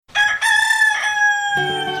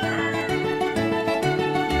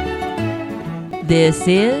This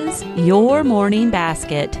is Your Morning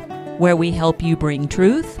Basket, where we help you bring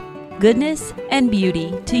truth, goodness, and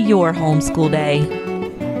beauty to your homeschool day.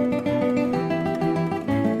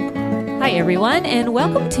 Hi, everyone, and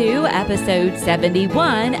welcome to episode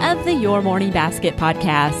 71 of the Your Morning Basket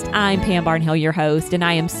podcast. I'm Pam Barnhill, your host, and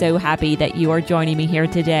I am so happy that you are joining me here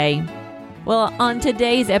today. Well, on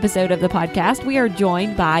today's episode of the podcast, we are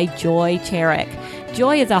joined by Joy Cherick.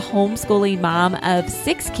 Joy is a homeschooling mom of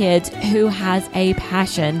 6 kids who has a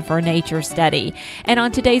passion for nature study. And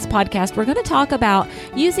on today's podcast, we're going to talk about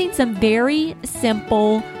using some very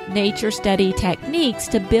simple nature study techniques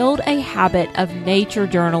to build a habit of nature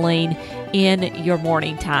journaling in your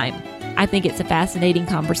morning time. I think it's a fascinating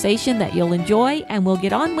conversation that you'll enjoy, and we'll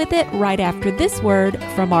get on with it right after this word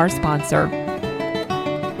from our sponsor.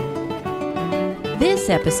 This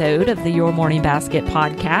episode of the Your Morning Basket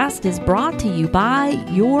podcast is brought to you by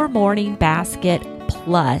Your Morning Basket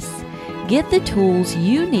Plus. Get the tools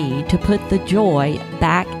you need to put the joy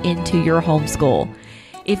back into your homeschool.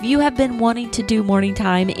 If you have been wanting to do morning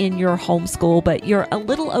time in your homeschool, but you're a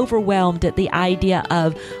little overwhelmed at the idea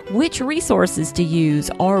of which resources to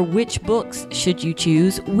use or which books should you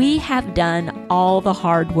choose, we have done all the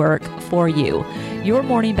hard work for you. Your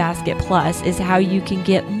Morning Basket Plus is how you can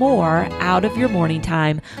get more out of your morning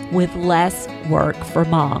time with less work for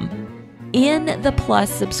mom. In the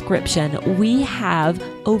Plus subscription, we have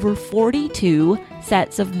over 42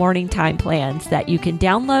 sets of morning time plans that you can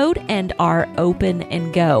download and are open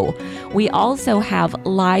and go. We also have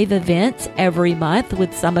live events every month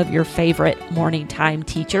with some of your favorite morning time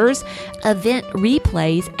teachers, event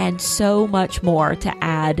replays, and so much more to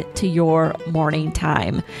add to your morning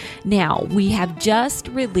time. Now, we have just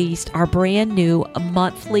released our brand new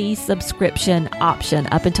monthly subscription option.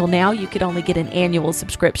 Up until now, you could only get an annual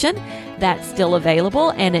subscription. That's still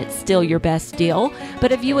available, and it's still your best deal.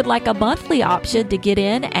 But if you would like a monthly option to get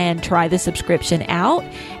in and try the subscription out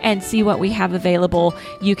and see what we have available,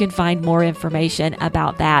 you can find more information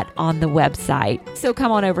about that on the website. So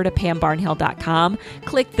come on over to pambarnhill.com,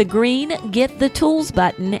 click the green Get the Tools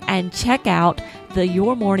button, and check out the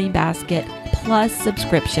Your Morning Basket Plus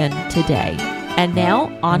subscription today. And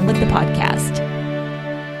now on with the podcast.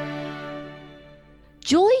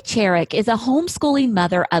 Joy Cherick is a homeschooling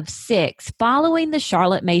mother of 6 following the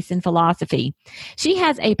Charlotte Mason philosophy. She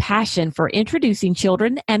has a passion for introducing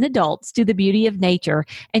children and adults to the beauty of nature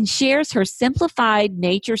and shares her simplified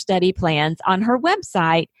nature study plans on her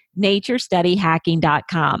website,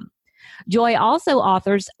 naturestudyhacking.com. Joy also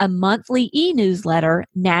authors a monthly e-newsletter,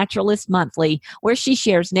 Naturalist Monthly, where she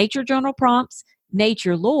shares nature journal prompts,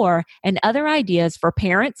 nature lore, and other ideas for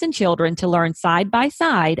parents and children to learn side by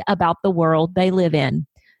side about the world they live in.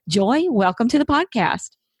 Joy, welcome to the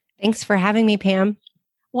podcast. Thanks for having me, Pam.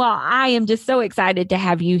 Well, I am just so excited to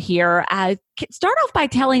have you here. Start off by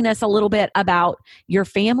telling us a little bit about your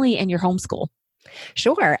family and your homeschool.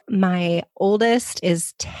 Sure. My oldest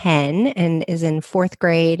is 10 and is in 4th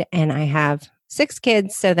grade, and I have 6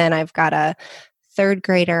 kids. So then I've got a 3rd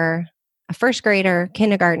grader, a 1st grader,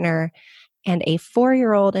 kindergartner, and a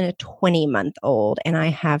 4-year-old and a 20-month-old. And I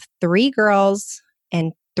have 3 girls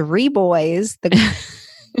and 3 boys.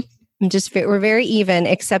 We're very even,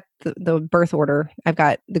 except the birth order. I've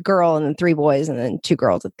got the girl and then 3 boys and then 2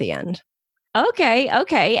 girls at the end. Okay.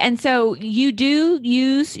 And so you do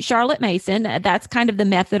use Charlotte Mason. That's kind of the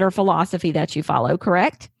method or philosophy that you follow,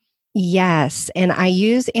 correct? Yes. And I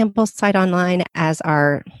use Amplesight Online as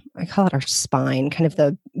I call it our spine, kind of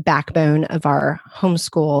the backbone of our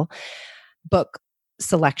homeschool book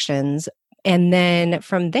selections. And then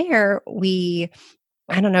from there, we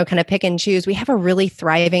kind of pick and choose. We have a really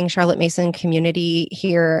thriving Charlotte Mason community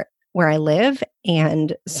here where I live.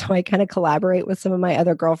 And so I kind of collaborate with some of my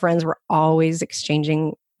other girlfriends. We're always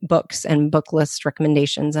exchanging books and book list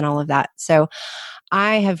recommendations and all of that. So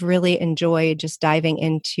I have really enjoyed just diving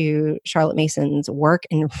into Charlotte Mason's work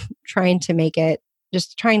and trying to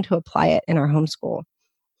apply it in our homeschool.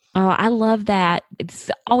 Oh, I love that.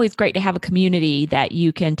 It's always great to have a community that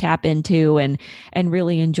you can tap into and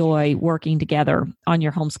really enjoy working together on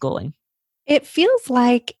your homeschooling. It feels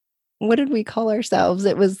like, what did we call ourselves?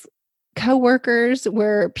 It was coworkers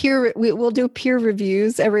where we'll do peer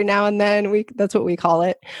reviews every now and then. That's what we call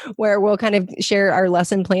it, where we'll kind of share our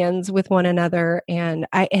lesson plans with one another. And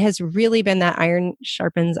it has really been that iron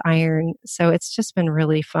sharpens iron. So it's just been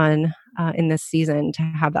really fun in this season to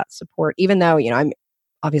have that support, even though, I'm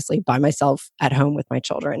obviously by myself at home with my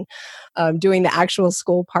children, doing the actual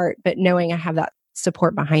school part, but knowing I have that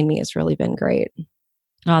support behind me has really been great.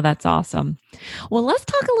 Oh, that's awesome. Well, let's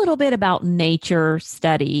talk a little bit about nature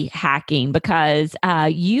study hacking, because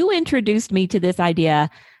you introduced me to this idea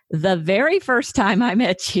the very first time I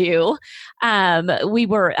met you, we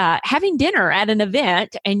were having dinner at an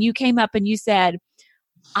event, and you came up and you said,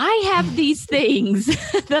 I have these things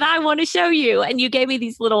that I want to show you. And you gave me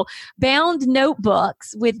these little bound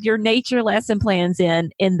notebooks with your nature lesson plans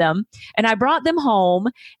in them. And I brought them home,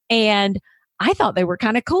 and I thought they were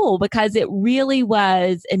kind of cool because it really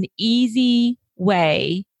was an easy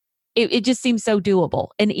way. It just seems so doable,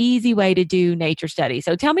 an easy way to do nature study.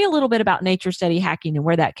 So tell me a little bit about nature study hacking and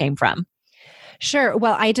where that came from. Sure.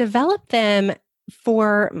 Well, I developed them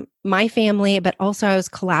for my family, but also I was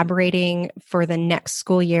collaborating for the next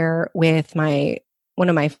school year with one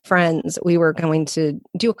of my friends. We were going to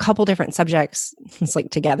do a couple different subjects. It's like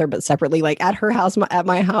together, but separately, like at her house, at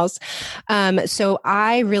my house. So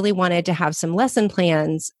I really wanted to have some lesson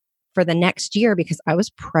plans for the next year because I was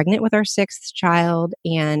pregnant with our 6th child,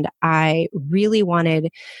 and I really wanted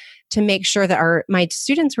to make sure that my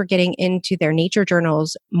students were getting into their nature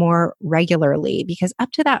journals more regularly, because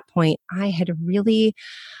up to that point, I had really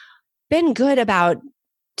been good about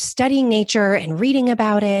studying nature and reading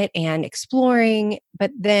about it and exploring,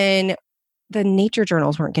 but then the nature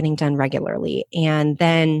journals weren't getting done regularly. And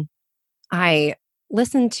then I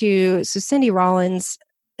listened to, so Cindy Rollins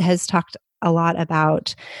has talked a lot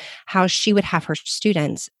about how she would have her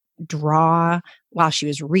students draw while she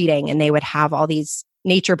was reading, and they would have all these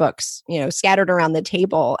nature books, scattered around the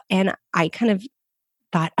table. And I kind of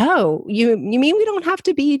thought, oh, you mean we don't have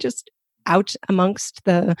to be just out amongst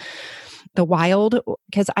the wild?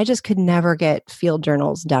 Because I just could never get field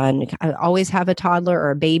journals done. I always have a toddler or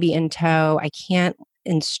a baby in tow. I can't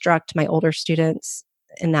instruct my older students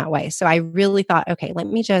in that way. So I really thought, okay, let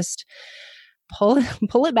me just pull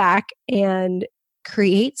it back and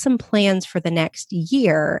create some plans for the next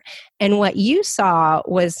year. And what you saw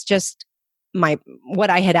was just what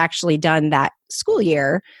I had actually done that school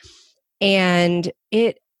year. And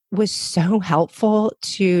it was so helpful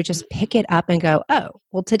to just pick it up and go, oh,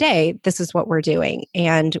 well, today, this is what we're doing.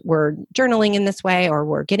 And we're journaling in this way, or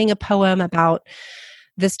we're getting a poem about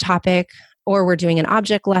this topic, or we're doing an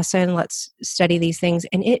object lesson. Let's study these things.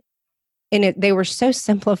 And they were so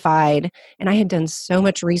simplified, and I had done so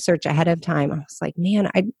much research ahead of time. I was like, man,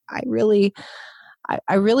 I really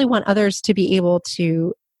want others to be able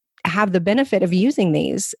to have the benefit of using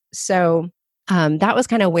these. So that was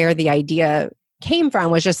kind of where the idea came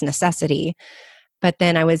from, was just necessity. But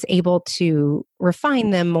then I was able to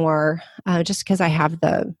refine them more just because I have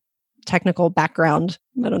the technical background,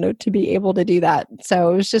 I don't know, to be able to do that.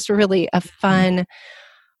 So it was just really a fun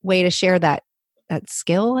way to share that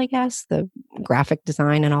skill, I guess, the graphic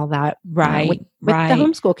design and all that, right? With the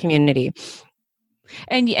homeschool community.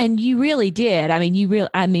 And you really did. I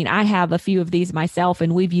mean, I have a few of these myself,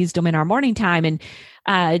 and we've used them in our morning time, and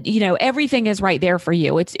everything is right there for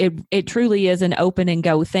you. It truly is an open and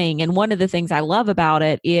go thing. And one of the things I love about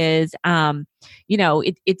it is,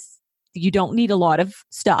 it's you don't need a lot of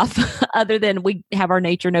stuff other than we have our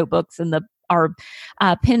nature notebooks and our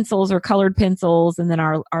pencils or colored pencils, and then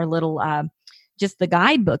our little just the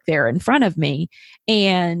guidebook there in front of me,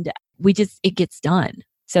 and it gets done.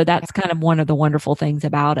 So that's kind of one of the wonderful things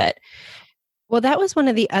about it. Well, that was one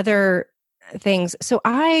of the other things. So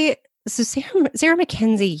Sarah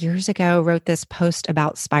Mackenzie years ago wrote this post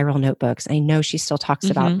about spiral notebooks. I know she still talks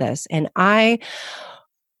about this. And I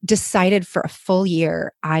decided for a full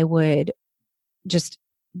year, I would just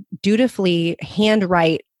dutifully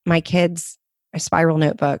handwrite my kids' spiral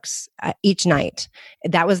notebooks each night.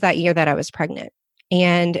 That was that year that I was pregnant.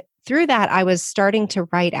 And through that, I was starting to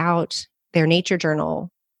write out their nature journal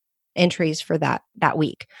entries for that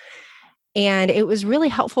week. And it was really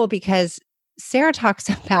helpful because Sarah talks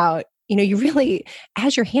about, you really,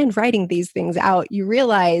 as you're handwriting these things out, you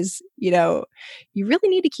realize, you really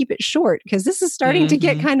need to keep it short because this is starting to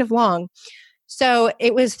get kind of long. So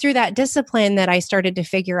it was through that discipline that I started to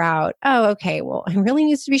figure out, oh, okay, well, it really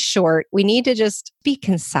needs to be short. We need to just be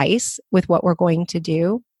concise with what we're going to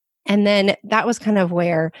do. And then that was kind of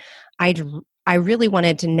where I really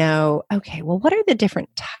wanted to know, okay, well, what are the different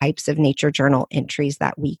types of nature journal entries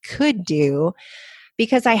that we could do?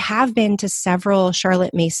 Because I have been to several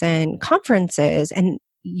Charlotte Mason conferences, and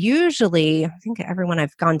usually, I think everyone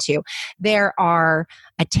I've gone to, there are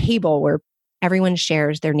a table where everyone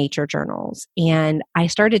shares their nature journals. And I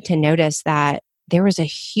started to notice that there was a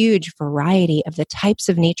huge variety of the types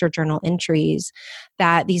of nature journal entries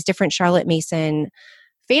that these different Charlotte Mason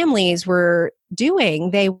families were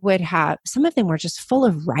doing. They would have, some of them were just full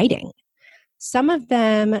of writing. Some of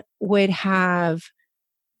them would have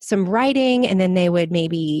some writing, and then they would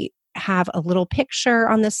maybe have a little picture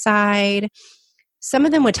on the side. Some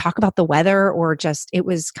of them would talk about the weather, or just, it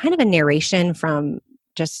was kind of a narration from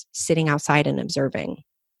just sitting outside and observing.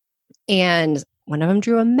 And one of them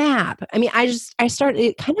drew a map. I mean,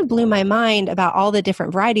 it kind of blew my mind about all the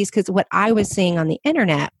different varieties, because what I was seeing on the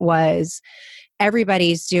internet was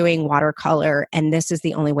everybody's doing watercolor, and this is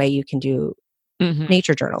the only way you can do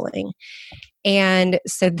nature journaling. And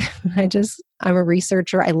so I'm a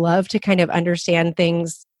researcher. I love to kind of understand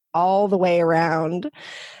things all the way around.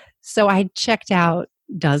 So I checked out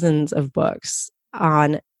dozens of books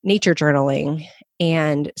on nature journaling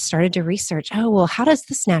and started to research, oh, well, how does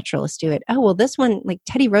this naturalist do it? Oh, well, this one, like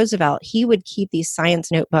Teddy Roosevelt, he would keep these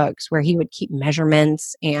science notebooks where he would keep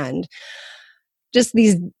measurements and just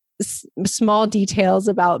these small details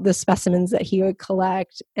about the specimens that he would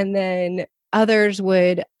collect. And then others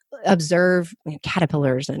would observe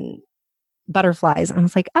caterpillars and butterflies. And I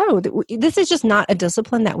was like, oh, this is just not a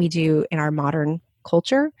discipline that we do in our modern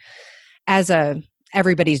culture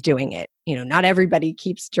everybody's doing it. Not everybody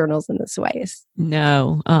keeps journals in this way.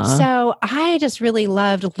 No. So I just really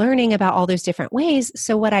loved learning about all those different ways.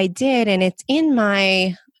 So what I did, and it's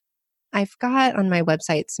I've got on my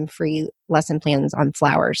website some free lesson plans on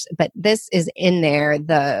flowers, but this is in there,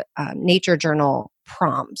 the nature journal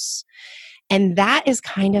prompts. And that is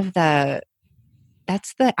kind of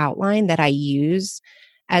that's the outline that I use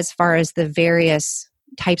as far as the various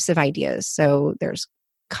types of ideas. So there's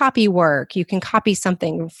copy work. You can copy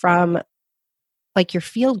something from like your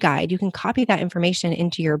field guide. You can copy that information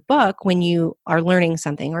into your book when you are learning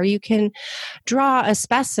something, or you can draw a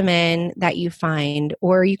specimen that you find,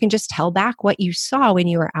 or you can just tell back what you saw when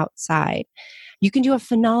you were outside. You can do a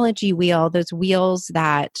phenology wheel, those wheels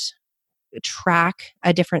that track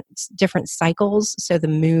a different cycles. So the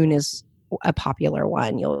moon is a popular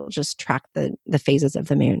one. You'll just track the phases of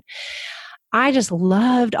the moon. I just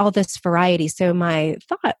loved all this variety. So my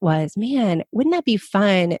thought was, man, wouldn't that be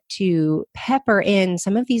fun to pepper in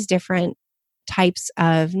some of these different types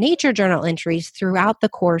of nature journal entries throughout the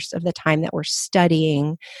course of the time that we're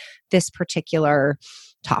studying this particular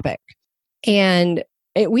topic? And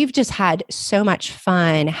we've just had so much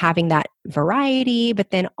fun having that variety,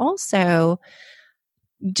 but then also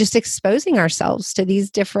just exposing ourselves to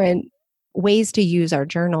these different ways to use our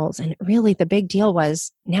journals. And really the big deal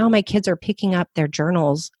was now my kids are picking up their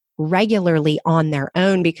journals regularly on their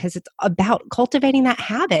own, because it's about cultivating that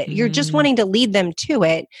habit. You're just wanting to lead them to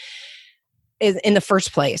it in the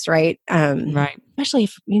first place, right? Right. Especially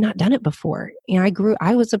if you've not done it before.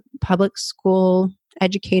 I was a public school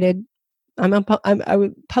educated, I'm a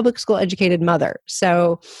public school educated mother.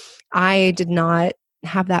 So I did not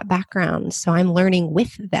have that background. So I'm learning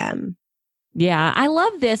with them. Yeah, I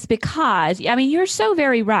love this because, you're so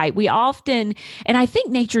very right. We often, and I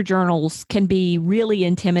think nature journals can be really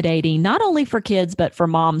intimidating, not only for kids, but for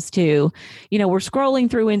moms too. We're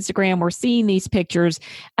scrolling through Instagram, we're seeing these pictures.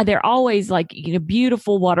 They're always like,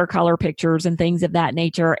 beautiful watercolor pictures and things of that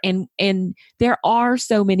nature. And there are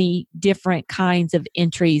so many different kinds of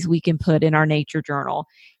entries we can put in our nature journal.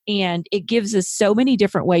 And it gives us so many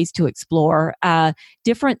different ways to explore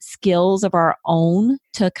different skills of our own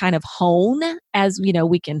to kind of hone. As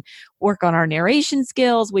we can work on our narration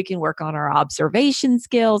skills, we can work on our observation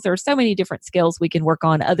skills. There are so many different skills we can work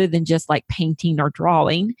on other than just like painting or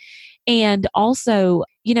drawing. And also,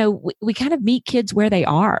 we kind of meet kids where they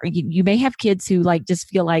are. You may have kids who just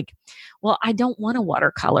feel like, well, I don't want to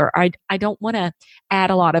watercolor. I don't want to add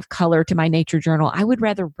a lot of color to my nature journal. I would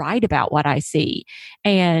rather write about what I see.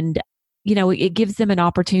 And, it gives them an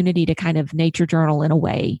opportunity to kind of nature journal in a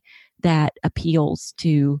way that appeals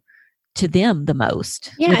to them the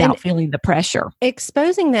most without feeling the pressure.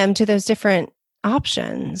 Exposing them to those different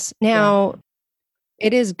options. Now,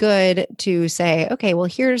 it is good to say, okay, well,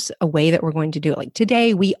 here's a way that we're going to do it. Like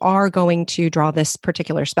today, we are going to draw this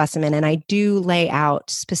particular specimen. And I do lay out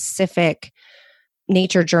specific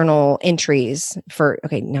nature journal entries for,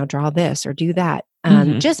 okay, now draw this or do that.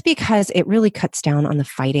 Just because it really cuts down on the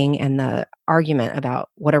fighting and the argument about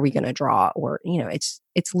what are we going to draw, or, it's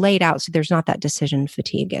laid out. So there's not that decision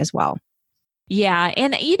fatigue as well. Yeah.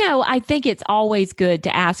 And, I think it's always good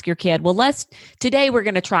to ask your kid, well, today we're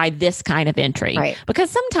going to try this kind of entry. Right.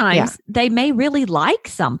 Because sometimes they may really like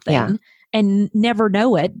something and never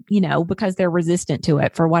know it, because they're resistant to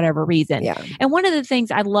it for whatever reason. Yeah. And one of the things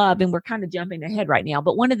I love, and we're kind of jumping ahead right now,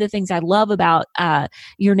 but one of the things I love about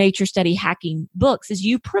your nature study hacking books is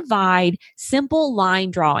you provide simple line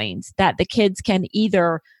drawings that the kids can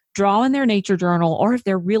either draw in their nature journal, or if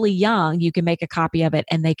they're really young, you can make a copy of it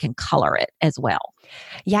and they can color it as well.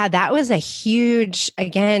 Yeah, that was a huge,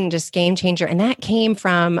 again, just game changer. And that came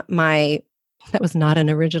from that was not an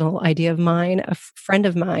original idea of mine. A friend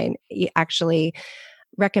of mine, he actually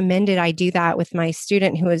recommended I do that with my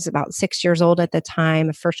student who was about 6 years old at the time,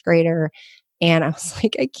 a first grader. And I was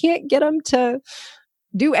like, I can't get him to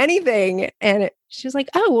do anything. And she was like,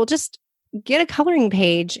 oh, well, just get a coloring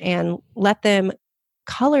page and let them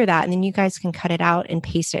color that. And then you guys can cut it out and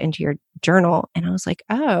paste it into your journal. And I was like,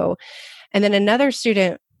 oh. And then another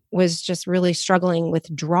student was just really struggling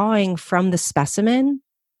with drawing from the specimen.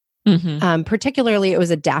 Mm-hmm. Particularly, it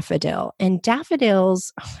was a daffodil, and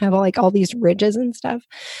daffodils have like all these ridges and stuff.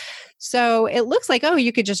 So it looks like, oh,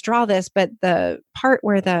 you could just draw this, but the part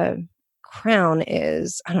where the crown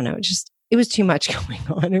is, I don't know, it was too much going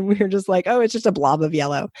on. And we were just like, oh, it's just a blob of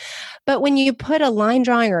yellow. But when you put a line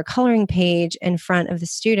drawing or a coloring page in front of the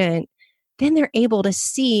student, then they're able to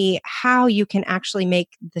see how you can actually make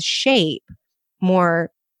the shape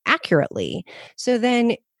more accurately. So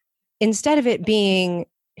then instead of it being,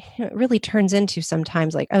 it really turns into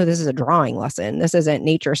sometimes like, oh, this is a drawing lesson. This isn't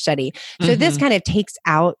nature study. So this kind of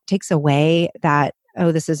takes away that,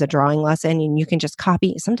 oh, this is a drawing lesson and you can just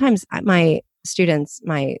copy. Sometimes my students,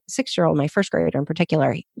 my 6-year-old, my first grader in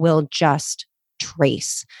particular, will just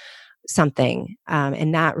trace something.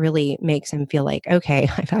 And that really makes him feel like, okay,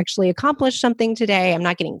 I've actually accomplished something today. I'm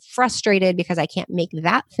not getting frustrated because I can't make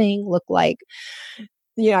that thing look like,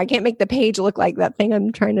 I can't make the page look like that thing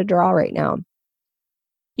I'm trying to draw right now.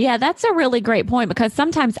 Yeah, that's a really great point because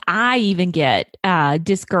sometimes I even get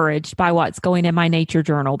discouraged by what's going in my nature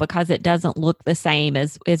journal because it doesn't look the same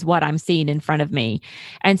as what I'm seeing in front of me.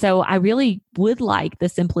 And so I really would like the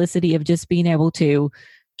simplicity of just being able to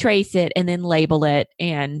trace it and then label it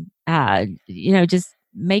and, just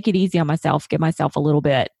make it easy on myself, give myself a little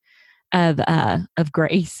bit of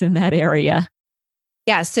grace in that area.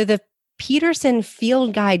 Yeah. So the Peterson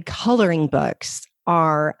Field Guide coloring books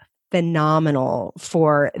are phenomenal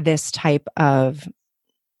for this type of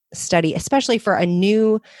study, especially for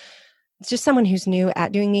just someone who's new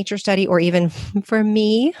at doing nature study, or even for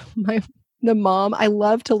me, the mom. I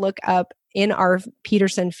love to look up in our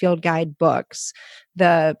Peterson Field Guide books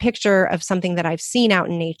the picture of something that I've seen out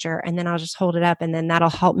in nature, and then I'll just hold it up, and then that'll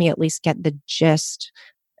help me at least get the gist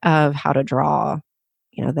of how to draw.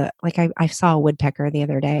 I saw a woodpecker the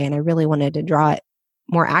other day, and I really wanted to draw it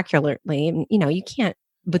more accurately. And, you can't.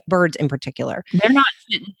 With birds in particular, they're not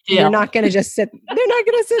sitting still. They're not going to just sit. They're not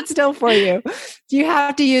going to sit still for you. You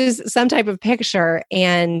have to use some type of picture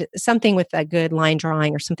and something with a good line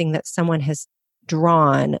drawing or something that someone has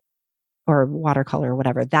drawn or watercolor or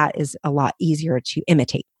whatever. That is a lot easier to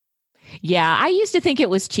imitate. Yeah, I used to think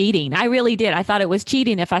it was cheating. I really did. I thought it was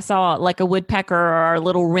cheating if I saw like a woodpecker or a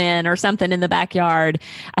little wren or something in the backyard.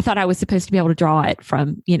 I thought I was supposed to be able to draw it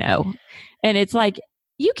from, and it's like,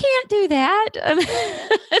 you can't do that.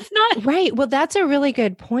 It's not right. Well, that's a really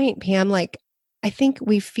good point, Pam. Like, I think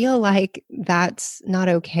we feel like that's not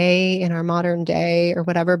okay in our modern day or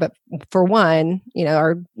whatever. But for one,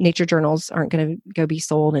 our nature journals aren't going to go be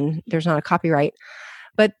sold and there's not a copyright.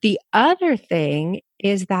 But the other thing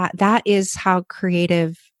is that is how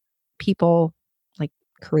creative people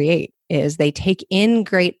create is they take in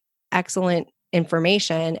great, excellent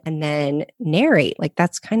information and then narrate.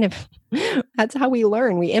 That's how we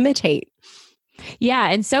learn. We imitate. Yeah,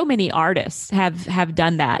 and so many artists have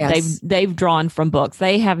done that. Yes. They've drawn from books.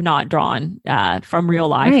 They have not drawn from real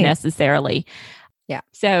life necessarily. Yeah.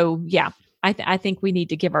 So yeah, I think we need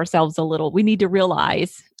to give ourselves we need to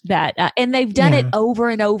realize that, and they've done it over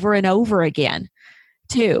and over and over again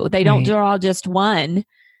too. They don't draw just one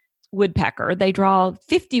woodpecker. They draw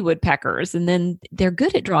 50 woodpeckers, and then they're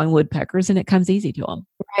good at drawing woodpeckers, and it comes easy to them.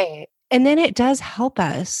 Right. And then it does help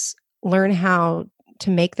us learn how to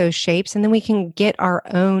make those shapes, and then we can get our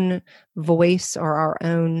own voice or our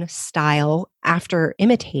own style after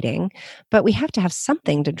imitating. But we have to have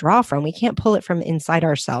something to draw from. We can't pull it from inside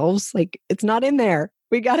ourselves. It's not in there.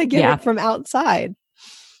 We got to get it from outside.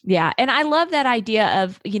 Yeah. And I love that idea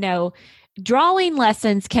of, drawing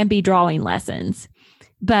lessons can be drawing lessons.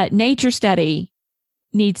 But nature study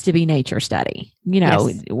needs to be nature study.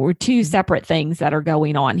 We're two separate things that are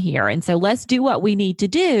going on here. And so let's do what we need to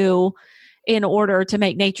do in order to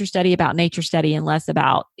make nature study about nature study and less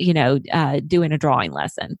about, doing a drawing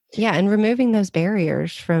lesson. Yeah. And removing those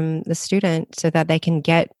barriers from the student so that they can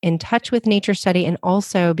get in touch with nature study and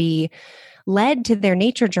also be led to their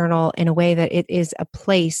nature journal in a way that it is a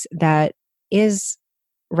place that is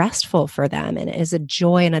restful for them and is a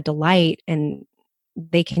joy and a delight and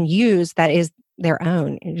they can use that is their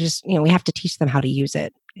own. Just, we have to teach them how to use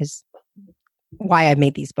it is why I've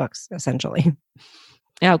made these books essentially.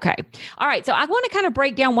 Okay. All right. So I want to kind of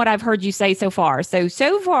break down what I've heard you say so far. So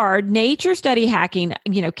far, nature study hacking,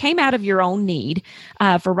 came out of your own need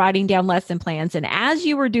for writing down lesson plans. And as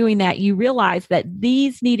you were doing that, you realized that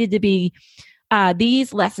these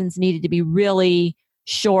lessons needed to be really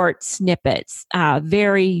short snippets,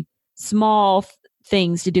 very small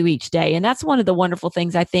things to do each day. And that's one of the wonderful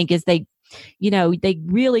things I think is they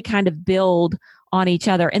really kind of build on each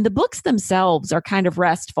other. And the books themselves are kind of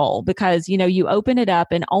restful because, you open it up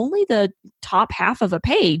and only the top half of a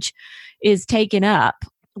page is taken up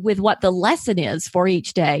with what the lesson is for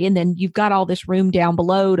each day. And then you've got all this room down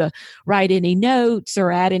below to write any notes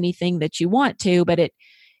or add anything that you want to, but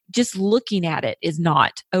just looking at it is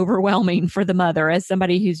not overwhelming for the mother as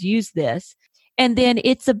somebody who's used this. And then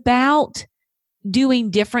it's about doing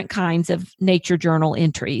different kinds of nature journal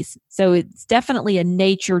entries. So it's definitely a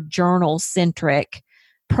nature journal centric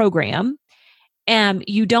program. And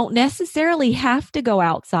you don't necessarily have to go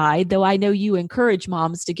outside, though I know you encourage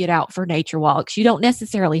moms to get out for nature walks. You don't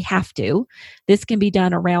necessarily have to. This can be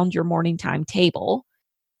done around your morning time table.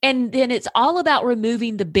 And then it's all about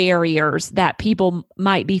removing the barriers that people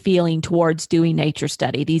might be feeling towards doing nature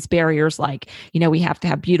study. These barriers like, we have to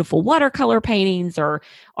have beautiful watercolor paintings or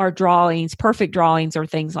drawings, perfect drawings or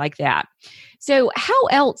things like that. So how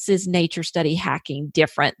else is nature study hacking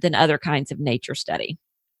different than other kinds of nature study?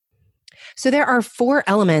 So there are 4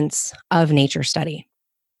 elements of nature study.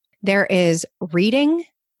 There is reading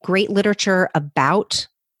great literature about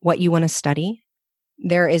what you want to study.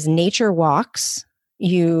 There is nature walks.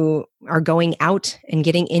 You are going out and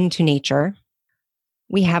getting into nature.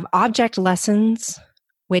 We have object lessons,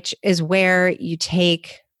 which is where you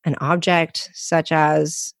take an object such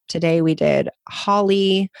as today we did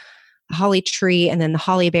holly tree, and then the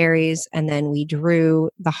holly berries, and then we drew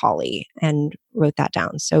the holly and wrote that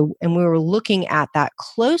down. And we were looking at that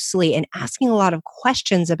closely and asking a lot of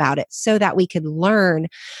questions about it so that we could learn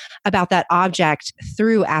about that object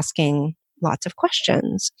through asking lots of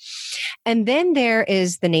questions. And then there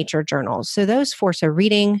is the nature journals. So those 4, so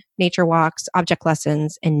reading, nature walks, object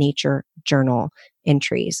lessons, and nature journal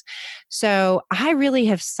entries. So I really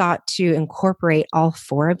have sought to incorporate all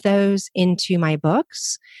 4 of those into my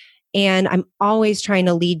books. And I'm always trying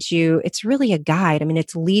to lead you. It's really a guide. I mean,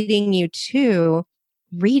 it's leading you to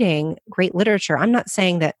reading great literature. I'm not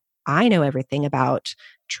saying that I know everything about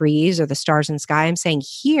trees or the stars and sky. I'm saying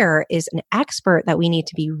here is an expert that we need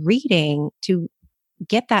to be reading to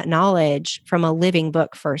get that knowledge from a living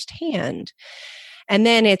book firsthand. And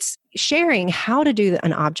then it's sharing how to do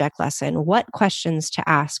an object lesson, what questions to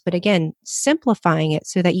ask, but again, simplifying it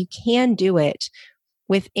so that you can do it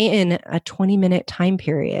within a 20-minute time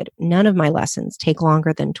period. None of my lessons take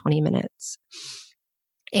longer than 20 minutes.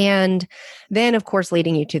 And then, of course,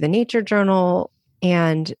 leading you to the nature journal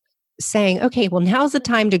and saying, okay, well, now's the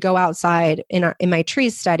time to go outside. In my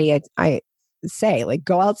trees study, I say, like,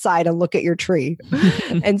 go outside and look at your tree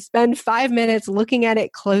and spend 5 minutes looking at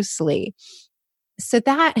it closely. So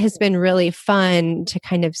that has been really fun to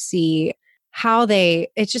kind of see how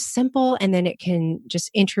it's just simple, and then it can just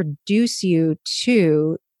introduce you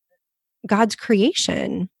to God's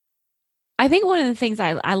creation. I think one of the things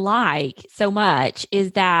I like so much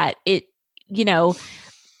is that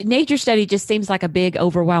nature study just seems like a big,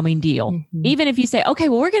 overwhelming deal. Mm-hmm. Even if you say, okay,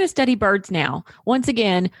 well, we're going to study birds now. Once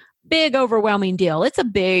again, big, overwhelming deal. It's a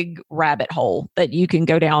big rabbit hole that you can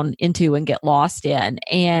go down into and get lost in.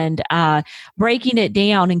 And breaking it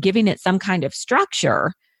down and giving it some kind of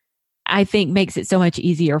structure, I think makes it so much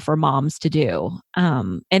easier for moms to do.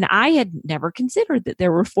 And I had never considered that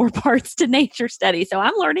there were 4 parts to nature study. So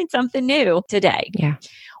I'm learning something new today. Yeah.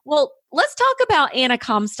 Well, let's talk about Anna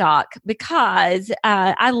Comstock, because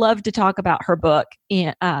I love to talk about her book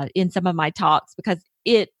in some of my talks, because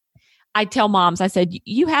I tell moms, I said,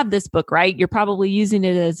 you have this book, right? You're probably using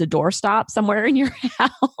it as a doorstop somewhere in your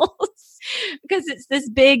house because it's this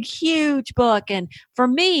big, huge book. And for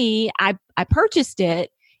me, I purchased it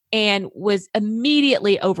and was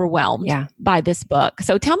immediately overwhelmed by this book.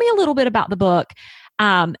 So tell me a little bit about the book.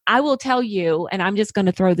 I will tell you, and I'm just going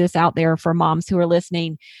to throw this out there for moms who are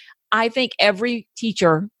listening. I think every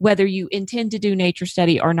teacher, whether you intend to do nature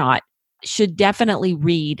study or not, should definitely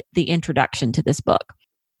read the introduction to this book.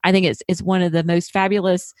 I think it's one of the most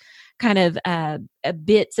fabulous kind of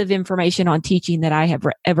bits of information on teaching that I have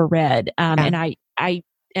ever read. And I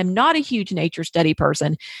am not a huge nature study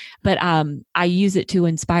person, but I use it to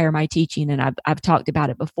inspire my teaching, and I've talked about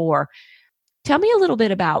it before. Tell me a little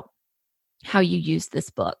bit about how you used this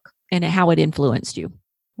book and how it influenced you.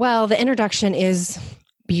 Well, the introduction is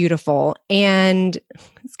beautiful. And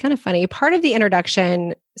it's kind of funny. Part of the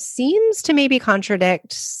introduction seems to maybe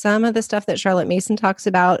contradict some of the stuff that Charlotte Mason talks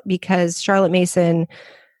about, because Charlotte Mason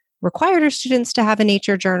required her students to have a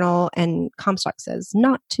nature journal and Comstock says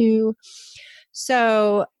not to.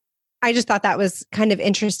 So I just thought that was kind of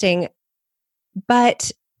interesting.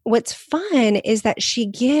 But what's fun is that she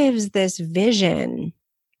gives this vision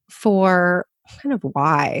for kind of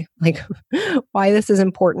why this is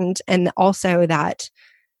important. And also that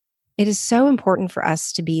it is so important for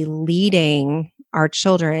us to be leading our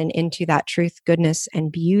children into that truth, goodness,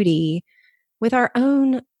 and beauty with our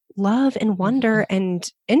own love and wonder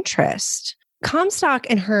and interest. Comstock,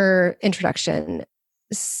 in her introduction,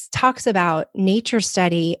 talks about nature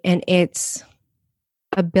study and its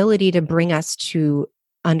ability to bring us to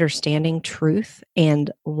understanding truth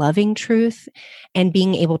and loving truth and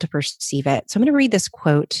being able to perceive it. So I'm going to read this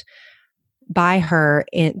quote by her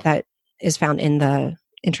that is found in the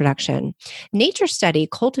introduction. Nature study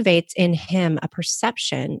cultivates in him a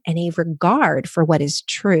perception and a regard for what is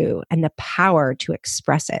true and the power to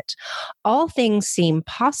express it. All things seem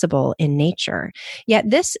possible in nature, yet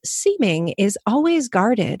this seeming is always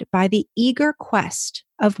guarded by the eager quest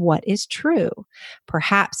of what is true.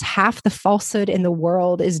 Perhaps half the falsehood in the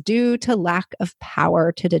world is due to lack of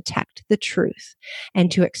power to detect the truth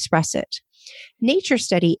and to express it. Nature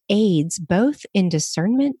study aids both in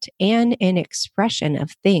discernment and in expression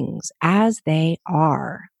of things as they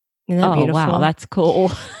are. Isn't that beautiful? Wow, that's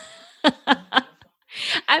cool.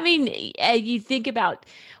 I mean, you think about,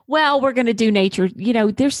 well, we're going to do nature.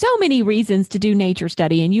 There's so many reasons to do nature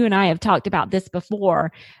study, and you and I have talked about this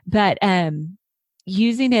before, but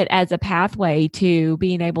using it as a pathway to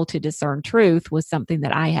being able to discern truth was something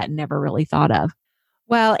that I had never really thought of.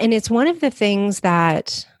 Well, and it's one of the things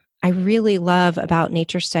that I really love about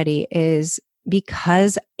nature study is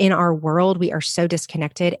because in our world, we are so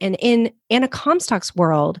disconnected. And in Anna Comstock's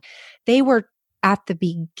world, they were at the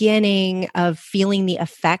beginning of feeling the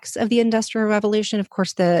effects of the Industrial Revolution. Of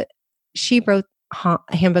course, she wrote a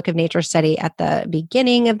Handbook of Nature Study at the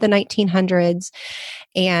beginning of the 1900s,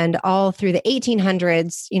 and all through the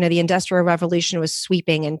 1800s, the Industrial Revolution was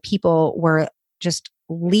sweeping and people were just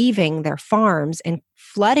leaving their farms and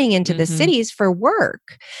flooding into the cities for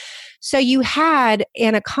work. So you had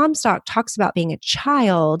Anna Comstock talks about being a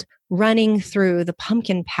child running through the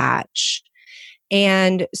pumpkin patch.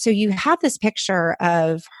 And so you have this picture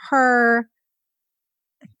of her.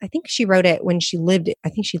 I think she wrote it when she lived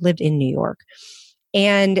in New York.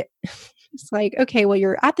 And it's like, okay, well,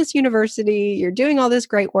 you're at this university, you're doing all this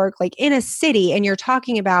great work, like in a city, and you're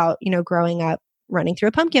talking about, growing up running through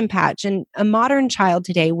a pumpkin patch. And a modern child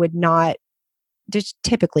today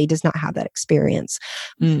typically does not have that experience.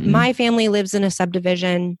 My family lives in a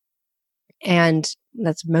subdivision, and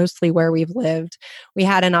that's mostly where we've lived. We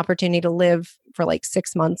had an opportunity to live for like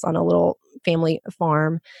 6 months on a little family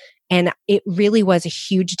farm. And it really was a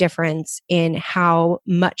huge difference in how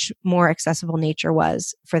much more accessible nature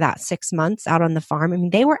was for that 6 months out on the farm. I mean,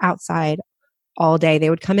 they were outside all day. They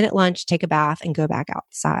would come in at lunch, take a bath, and go back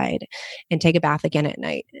outside and take a bath again at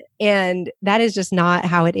night. And that is just not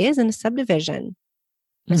how it is in a subdivision.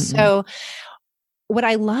 So what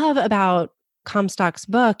I love about Comstock's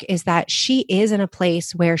book is that she is in a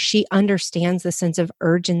place where she understands the sense of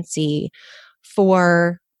urgency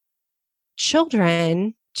for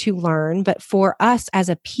children to learn, but for us as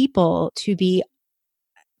a people to be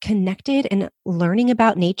connected and learning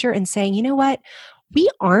about nature and saying, you know what, we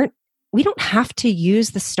don't have to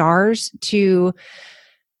use the stars to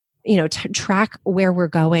track where we're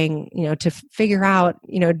going, to figure out,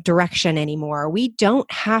 direction anymore. We don't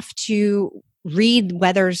have to read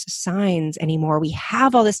weather's signs anymore. We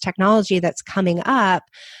have all this technology that's coming up,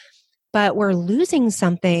 but we're losing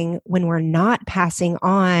something when we're not passing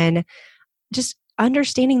on just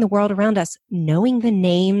understanding the world around us, knowing the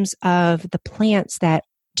names of the plants that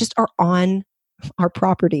just are on our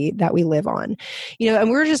property that we live on.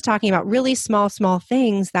 And we're just talking about really small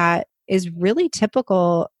things that is really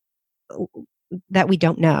typical that we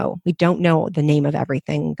don't know. We don't know the name of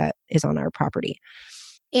everything that is on our property.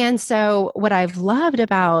 And so what I've loved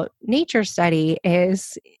about nature study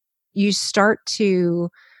is you start to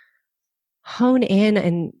hone in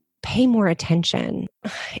and pay more attention.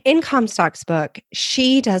 In Comstock's book,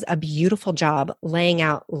 she does a beautiful job laying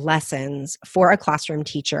out lessons for a classroom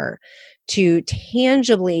teacher to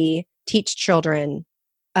tangibly teach children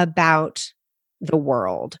about the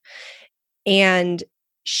world. And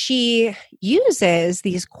she uses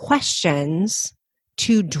these questions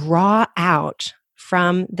to draw out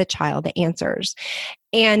from the child that answers.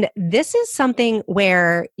 And this is something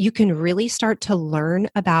where you can really start to learn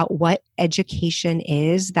about what education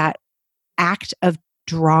is, that act of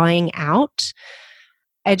drawing out.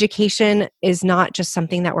 Education is not just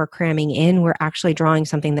something that we're cramming in, we're actually drawing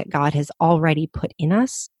something that God has already put in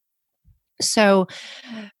us. So,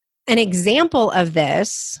 an example of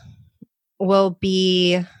this will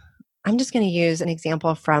be, I'm just going to use an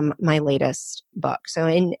example from my latest book. So,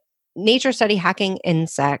 in Nature Study Hacking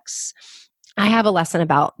Insects, I have a lesson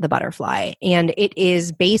about the butterfly, and it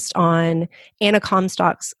is based on Anna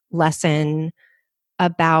Comstock's lesson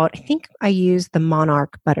about, I think I used the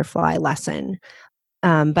monarch butterfly lesson.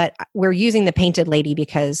 But we're using the painted lady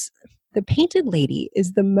because the painted lady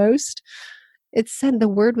is the most, it said the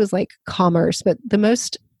word was like commerce, but the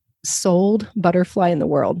most sold butterfly in the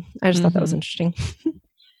world. I just thought that was interesting.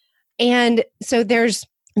 And so there's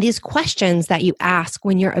these questions that you ask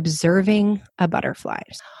when you're observing a butterfly.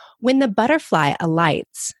 When the butterfly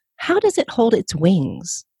alights, how does it hold its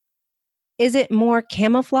wings? Is it more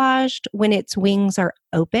camouflaged when its wings are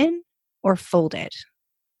open or folded?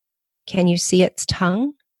 Can you see its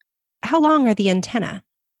tongue? How long are the antennae?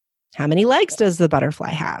 How many legs does the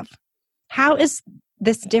butterfly have? How is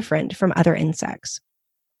this different from other insects?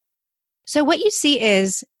 So what you see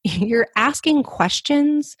is you're asking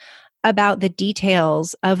questions about the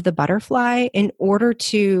details of the butterfly in order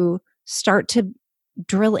to start to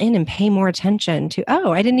drill in and pay more attention to,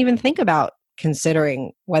 oh, I didn't even think about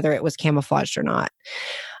considering whether it was camouflaged or not.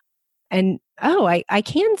 And, oh, I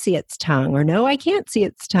can see its tongue, or no, I can't see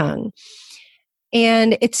its tongue.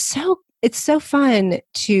 And it's so fun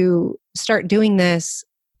to start doing this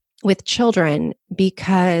with children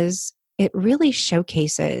because it really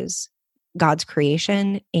showcases God's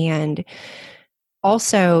creation and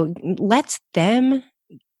also lets them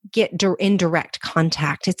get in direct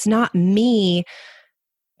contact. It's not me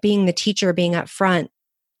being the teacher, being up front,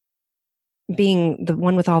 being the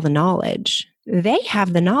one with all the knowledge. They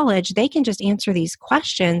have the knowledge. They can just answer these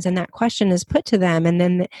questions, and that question is put to them, and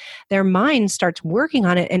then their mind starts working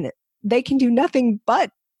on it, and they can do nothing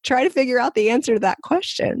but try to figure out the answer to that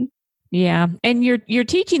question. Yeah. And you're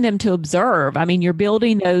teaching them to observe. I mean, you're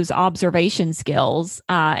building those observation skills,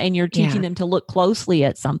 and you're teaching them to look closely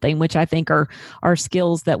at something, which I think are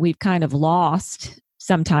skills that we've kind of lost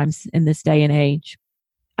sometimes in this day and age.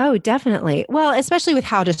 Oh, definitely. Well, especially with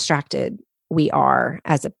how distracted we are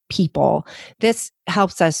as a people, this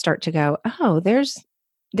helps us start to go, oh, there's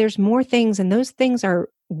more things, and those things are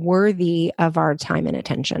worthy of our time and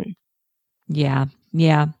attention. Yeah.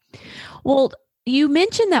 Yeah. Well, you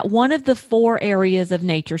mentioned that one of the 4 areas of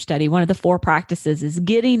nature study, one of the 4 practices is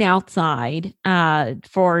getting outside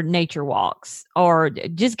for nature walks, or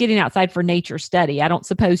just getting outside for nature study. I don't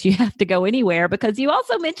suppose you have to go anywhere, because you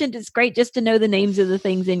also mentioned it's great just to know the names of the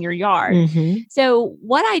things in your yard. Mm-hmm. So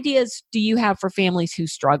what ideas do you have for families who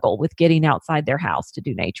struggle with getting outside their house to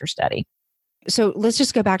do nature study? So let's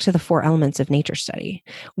just go back to the 4 elements of nature study.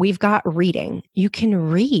 We've got reading. You can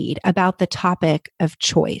read about the topic of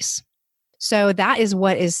choice. So that is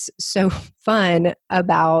what is so fun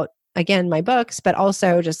about, again, my books, but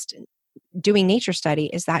also just doing nature study,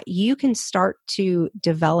 is that you can start to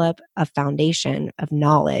develop a foundation of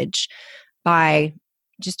knowledge by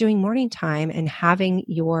just doing morning time and having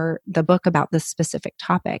the book about this specific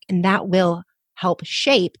topic. And that will help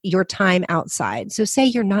shape your time outside. So say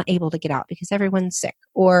you're not able to get out because everyone's sick,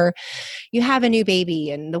 or you have a new baby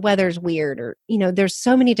and the weather's weird, or, there's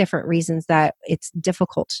so many different reasons that it's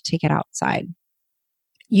difficult to get outside.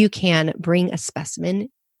 You can bring a specimen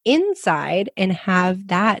inside and have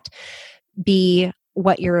that be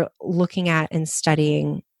what you're looking at and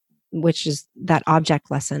studying, which is that object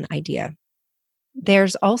lesson idea.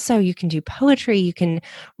 There's also, you can do poetry, you can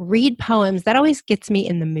read poems. That always gets me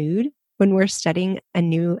in the mood when we're studying a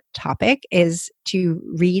new topic, is to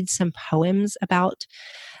read some poems about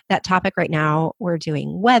that topic. Right now, we're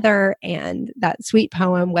doing weather, and that sweet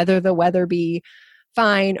poem, whether the weather be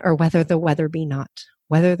fine or whether the weather be not,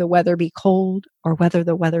 whether the weather be cold or whether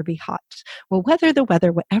the weather be hot. Well, whether the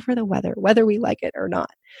weather, whatever the weather, whether we like it or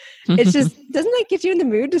not. It's just, doesn't that get you in the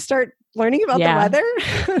mood to start learning about the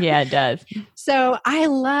weather? Yeah, it does. So I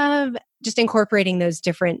love just incorporating those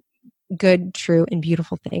different good, true, and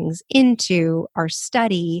beautiful things into our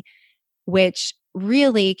study, which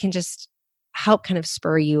really can just help kind of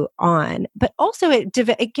spur you on. But also,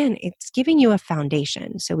 it's giving you a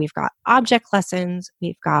foundation. So we've got object lessons,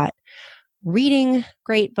 we've got reading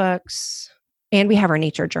great books, and we have our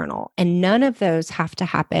nature journal. And none of those have to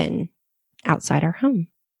happen outside our home.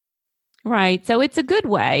 Right. So it's a good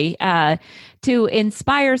way to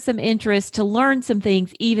inspire some interest, to learn some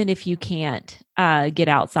things, even if you can't get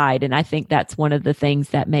outside. And I think that's one of the things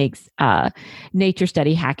that makes Nature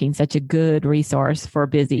Study Hacking such a good resource for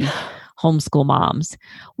busy homeschool moms.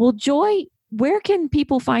 Well, Joy, where can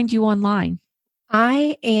people find you online?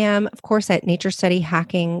 I am, of course, at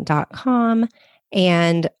naturestudyhacking.com,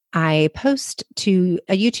 and I post to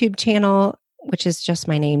a YouTube channel, which is just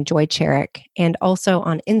my name, Joy Cherick, and also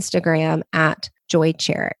on Instagram at Joy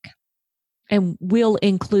Cherick. And we'll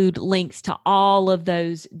include links to all of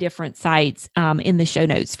those different sites in the show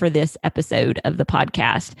notes for this episode of the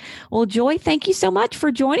podcast. Well, Joy, thank you so much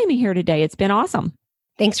for joining me here today. It's been awesome.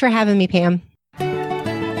 Thanks for having me, Pam.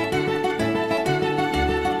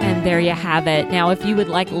 And there you have it. Now, if you would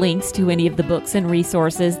like links to any of the books and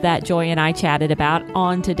resources that Joy and I chatted about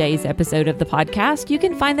on today's episode of the podcast, you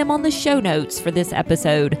can find them on the show notes for this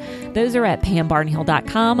episode. Those are at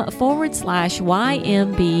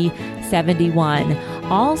pambarnhill.com/YMB71.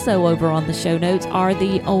 Also over on the show notes are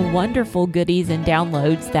the wonderful goodies and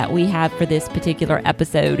downloads that we have for this particular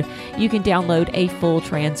episode. You can download a full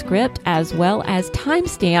transcript as well as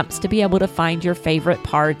timestamps to be able to find your favorite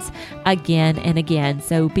parts again and again.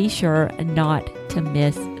 So be sure not to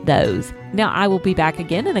miss those. Now, I will be back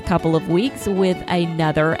again in a couple of weeks with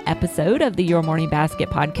another episode of the Your Morning Basket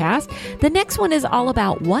podcast. The next one is all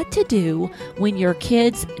about what to do when your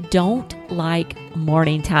kids don't like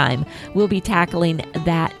morning time. We'll be tackling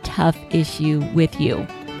that tough issue with you.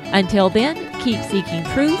 Until then, keep seeking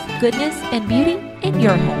truth, goodness, and beauty in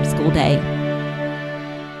your homeschool day.